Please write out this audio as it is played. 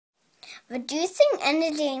Reducing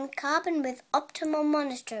energy and carbon with optimal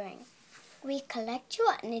monitoring. We collect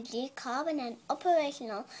your energy, carbon and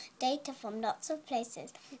operational data from lots of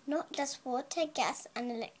places, not just water, gas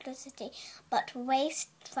and electricity, but waste,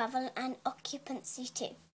 travel and occupancy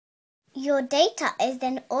too. Your data is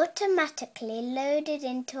then automatically loaded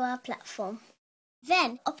into our platform.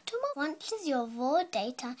 Then Optimal launches your raw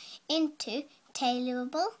data into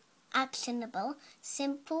tailorable, actionable,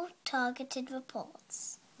 simple, targeted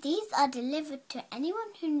reports. These are delivered to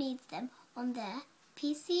anyone who needs them on their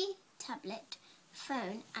PC, tablet,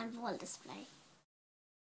 phone and wall display.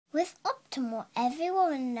 With Optimal, everyone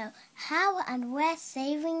will know how and where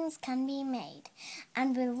savings can be made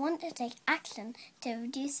and will want to take action to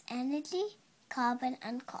reduce energy, carbon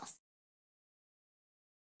and cost.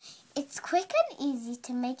 It's quick and easy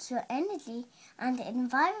to make your energy and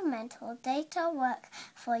environmental data work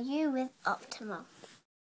for you with Optimal.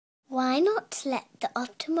 Why not let the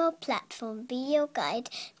Optimal platform be your guide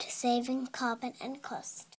to saving carbon and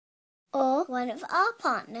cost? Or one of our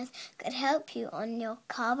partners could help you on your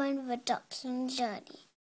carbon reduction journey.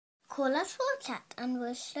 Call us for a chat and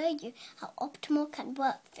we'll show you how Optimal can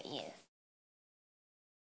work for you.